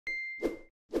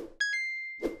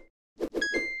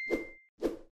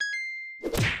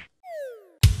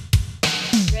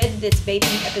this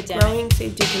vaping epidemic. Growing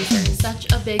safety concerns.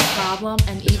 Such a big problem,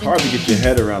 and It's hard to get your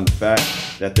head around the fact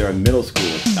that there are middle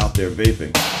schoolers out there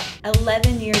vaping.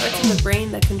 11 years Parts old. in the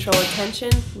brain that control attention,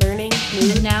 learning,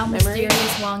 mood, and now memory.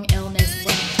 mysterious lung illness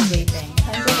linked to vaping.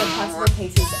 Hundreds of possible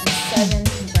cases and 7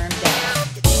 confirmed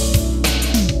deaths.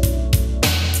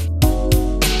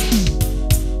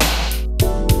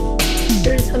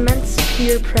 There's immense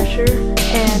peer pressure,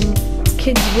 and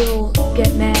kids will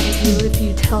get mad at you if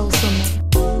you tell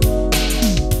someone.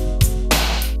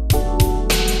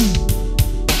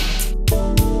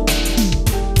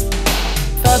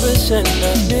 5%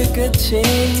 of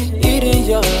nicotine, eating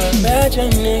your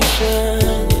imagination,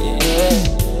 yeah.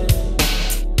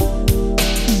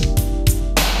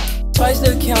 Twice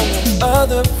the count of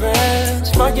other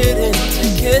brands, marketing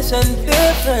to kids and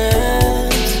their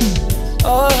friends.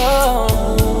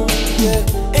 Oh, yeah.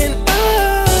 And I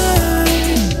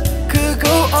could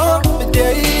go on for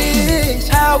days,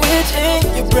 how it's in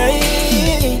your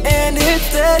brain, and it's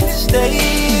there to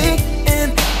stay.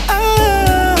 And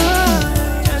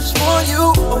I just want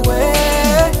you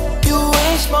away, you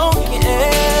ain't smoking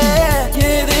air.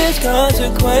 Yeah, there's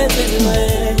consequences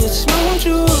when you smoke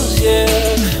juice, yeah.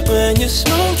 When you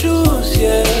smoke juice,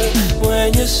 yeah.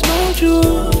 When you smoke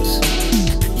juice,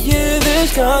 yeah,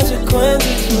 there's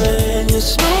consequences when you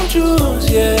smoke juice,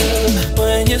 yeah.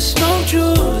 When you smoke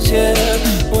juice, yeah.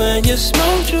 When you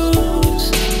smoke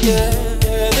juice, yeah.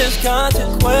 There's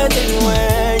consequences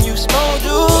when you smoke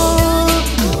juice.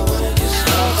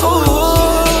 Ooh.